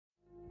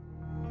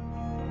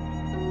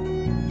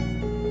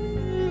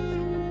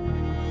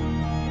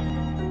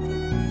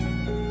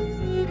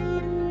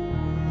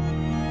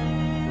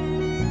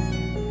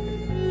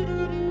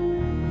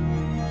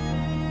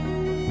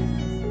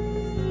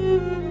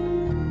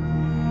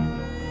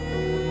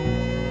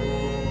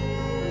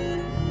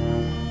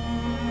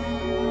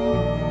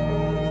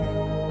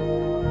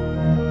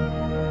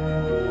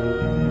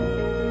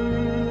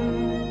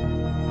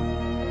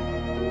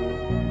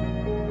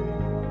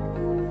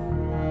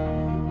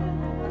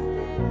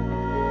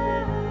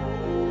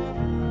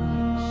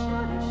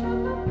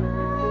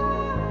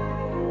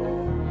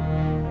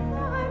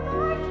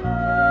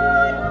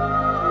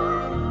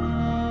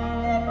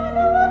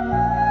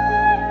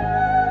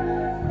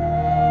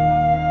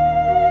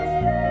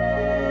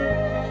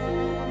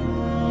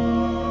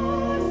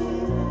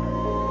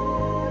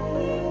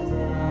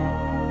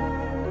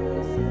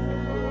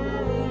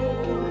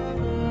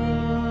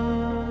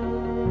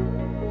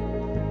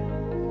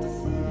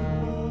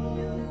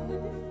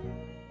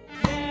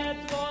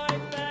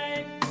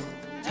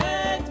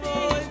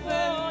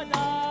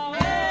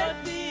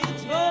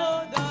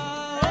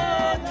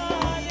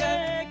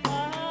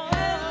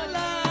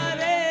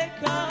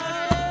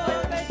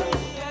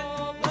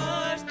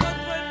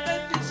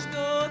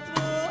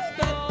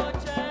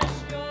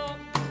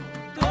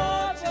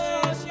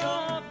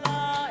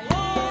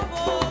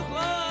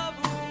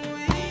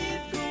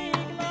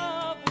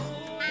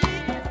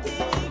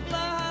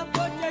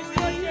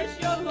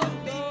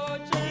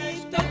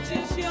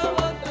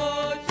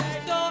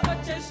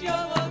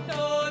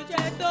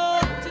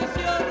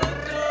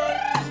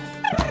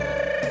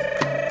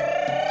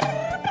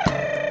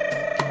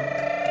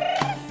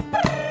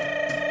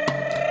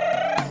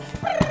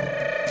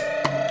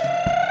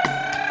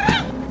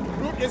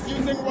is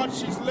using what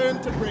she's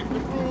learned to break the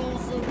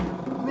rules.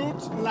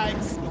 Ruth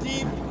likes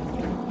deep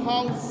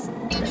house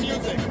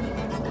music.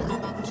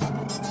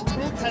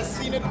 Ruth has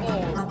seen it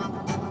all.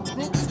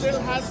 Ruth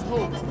still has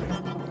hope.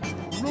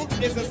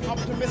 Ruth is as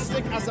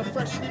optimistic as a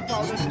freshly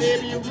powdered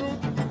baby.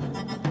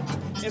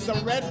 Ruth is a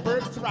red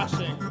bird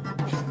thrashing.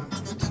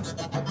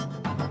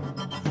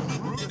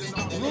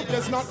 Ruth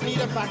does not need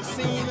a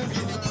vaccine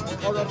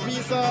or a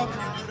visa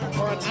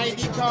or an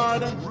ID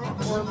card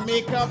or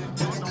makeup.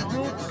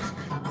 Ruth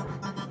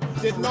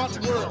did not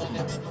work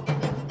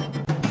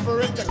for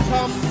it to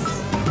come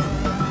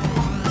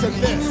to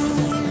this.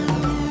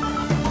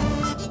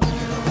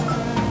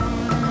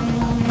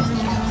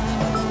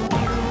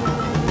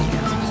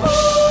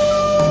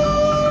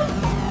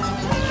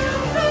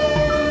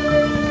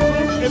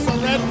 It's a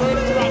red bird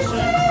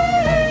thrashing.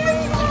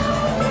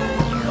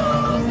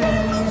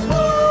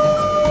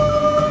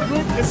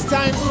 Ruth is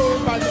time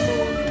told by the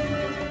moon.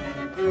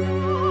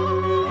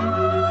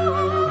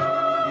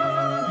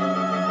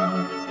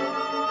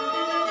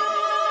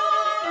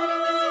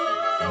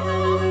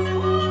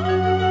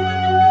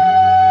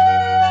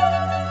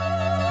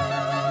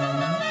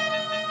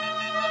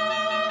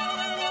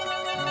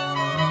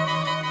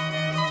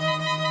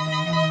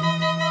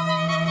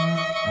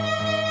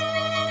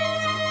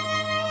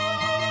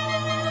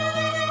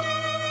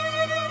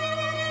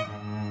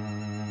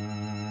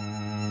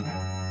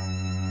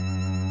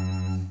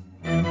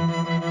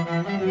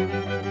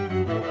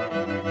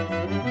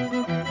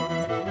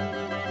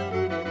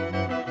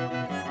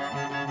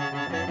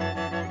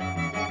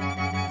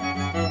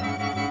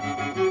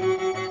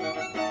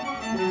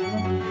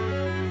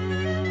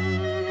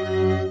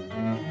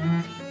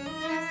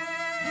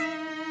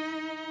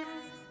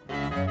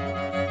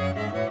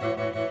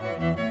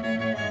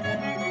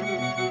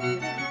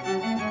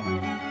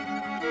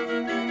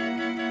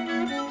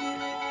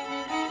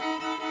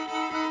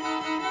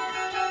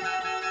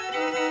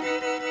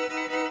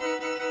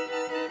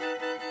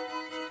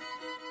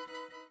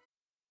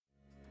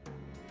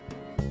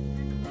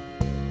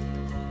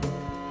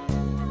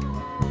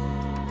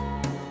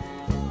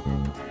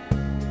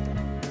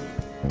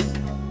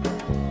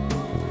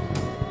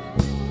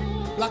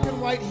 Black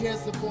and white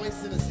hears the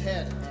voice in his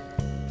head,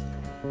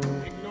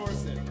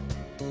 ignores it,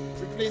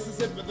 replaces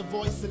it with the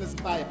voice in his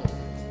Bible.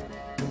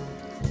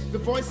 The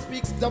voice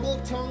speaks double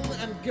tongue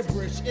and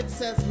gibberish. It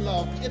says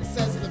love, it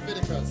says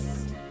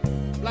Leviticus.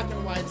 Black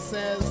and white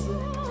says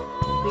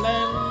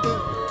blend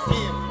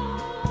in.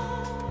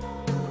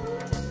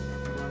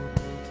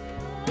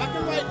 Black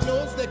and white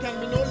knows there can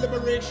be no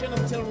liberation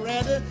until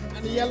red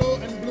and yellow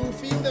and blue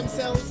feel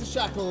themselves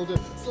shackled.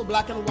 So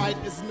black and white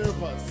is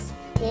nervous.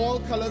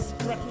 All colors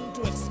threaten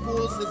to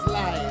expose his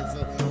lies.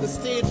 The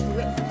stage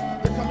rift,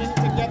 the coming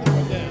together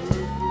again.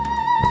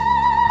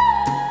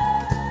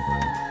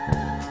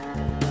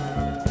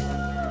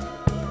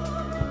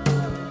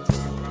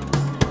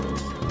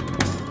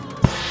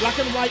 Black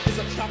and white is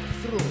a chopped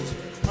throat,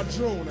 a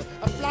drone,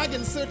 a flag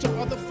in search of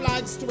other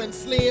flags to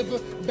enslave,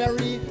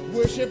 bury,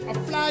 worship, a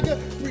flag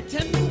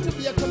pretending to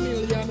be a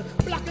chameleon.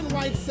 Black and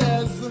white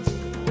says,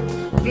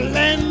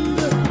 blend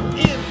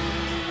in.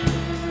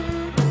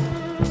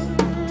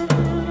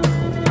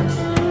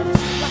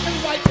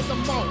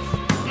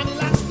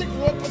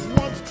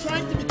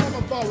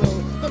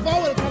 The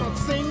vowel cannot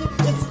sing,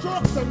 its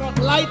strokes are not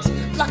light.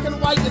 Black and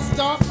white is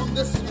dark on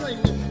this string.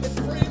 Its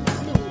frame is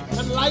blue,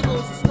 and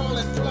libels a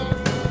scarlet cloth.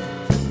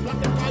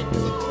 Black and white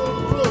is a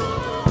thrown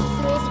cloak,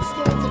 throws its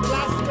stones at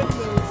glass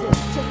windows.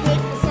 To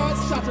break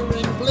facades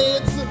shattering,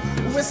 blades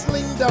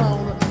whistling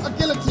down. A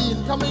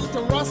guillotine coming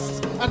to